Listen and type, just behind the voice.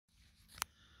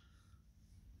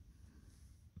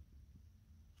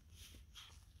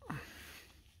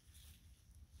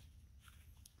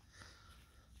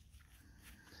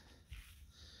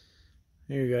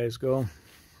Here you guys go.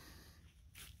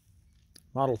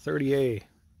 Model 30A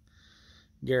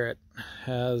Garrett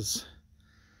has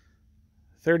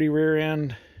 30 rear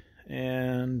end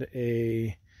and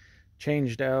a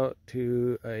changed out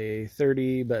to a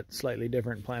 30 but slightly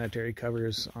different planetary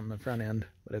covers on the front end,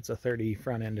 but it's a 30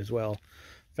 front end as well.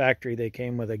 Factory they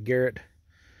came with a Garrett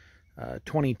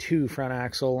 22 front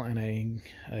axle and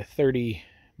a 30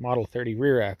 model 30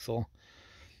 rear axle,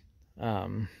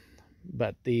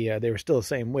 but they were still the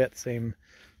same width, same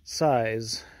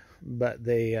size, but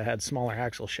they had smaller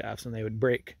axle shafts and they would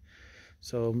break.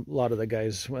 So a lot of the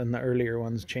guys, when the earlier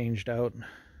ones, changed out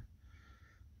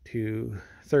to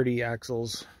 30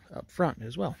 axles up front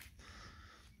as well.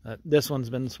 This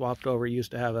one's been swapped over. It used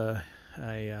to have a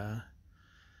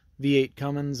V8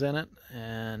 Cummins in it,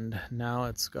 and now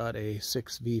it's got a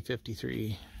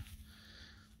 6V53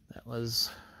 that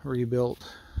was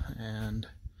rebuilt and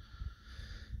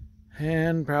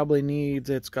probably needs,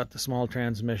 it's got the small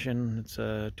transmission. It's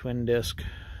a twin disc,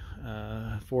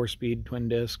 4-speed twin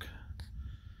disc,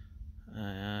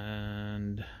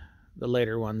 and the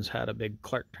later ones had a big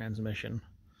Clark transmission.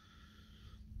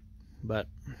 But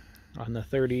on the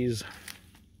 30s,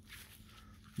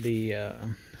 the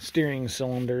steering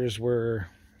cylinders were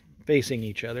facing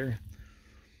each other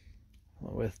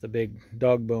with the big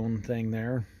dog bone thing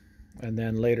there. And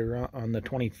then later on the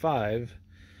 25,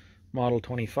 model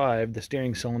 25, the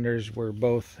steering cylinders were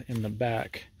both in the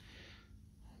back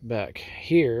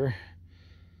here,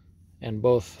 and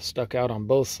both stuck out on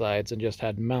both sides and just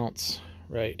had mounts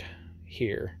right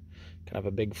here. Kind of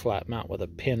a big flat mount with a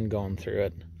pin going through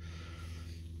it.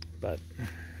 But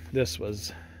this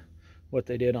was what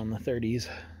they did on the 30s.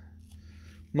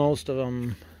 Most of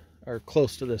them are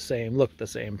close to the same, look the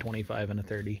same, 25 and a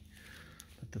 30.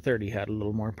 But the 30 had a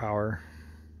little more power.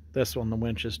 This one, the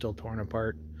winch is still torn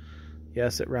apart.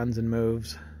 Yes, it runs and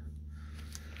moves.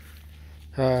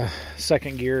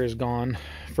 Second gear is gone.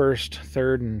 First,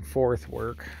 third, and fourth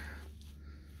work.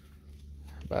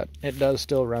 But it does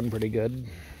still run pretty good.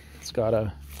 It's got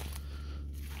a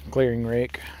clearing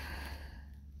rake.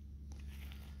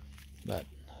 But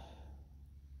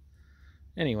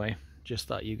anyway, just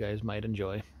thought you guys might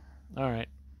enjoy. Alright,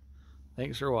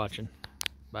 thanks for watching.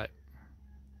 Bye.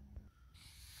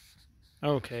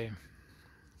 Okay,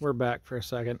 we're back for a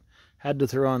second. Had to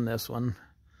throw on this one.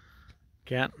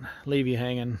 Can't leave you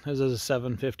hanging. This is a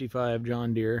 755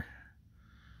 Johndeer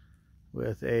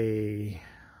with a,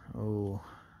 oh,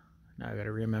 now I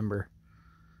gotta remember.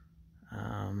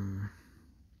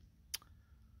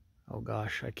 Oh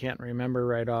gosh, I can't remember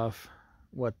right off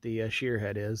what the shear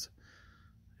head is.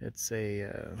 It's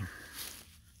a,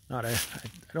 I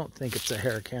don't think it's a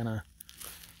Hurricane,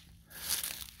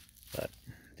 but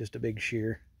just a big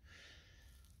shear.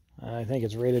 I think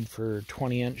it's rated for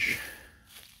 20-inch.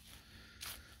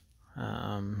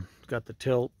 It's got the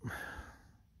tilt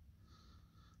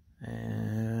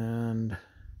and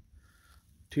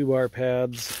 2-bar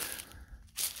pads.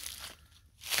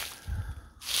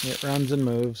 It runs and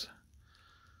moves.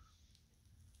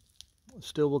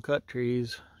 Still will cut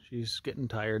trees. She's getting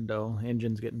tired though.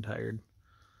 Engine's getting tired.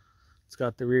 It's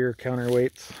got the rear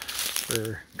counterweights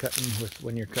for cutting with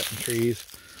when you're cutting trees.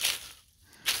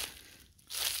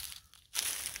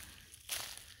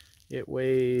 It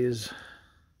weighs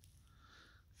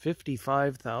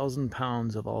 55,000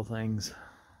 pounds of all things.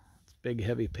 It's a big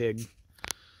heavy pig.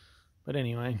 But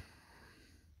anyway,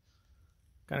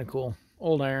 kind of cool.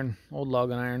 Old iron, old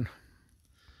logging iron.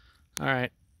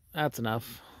 Alright, that's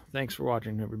enough. Thanks for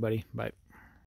watching, everybody. Bye.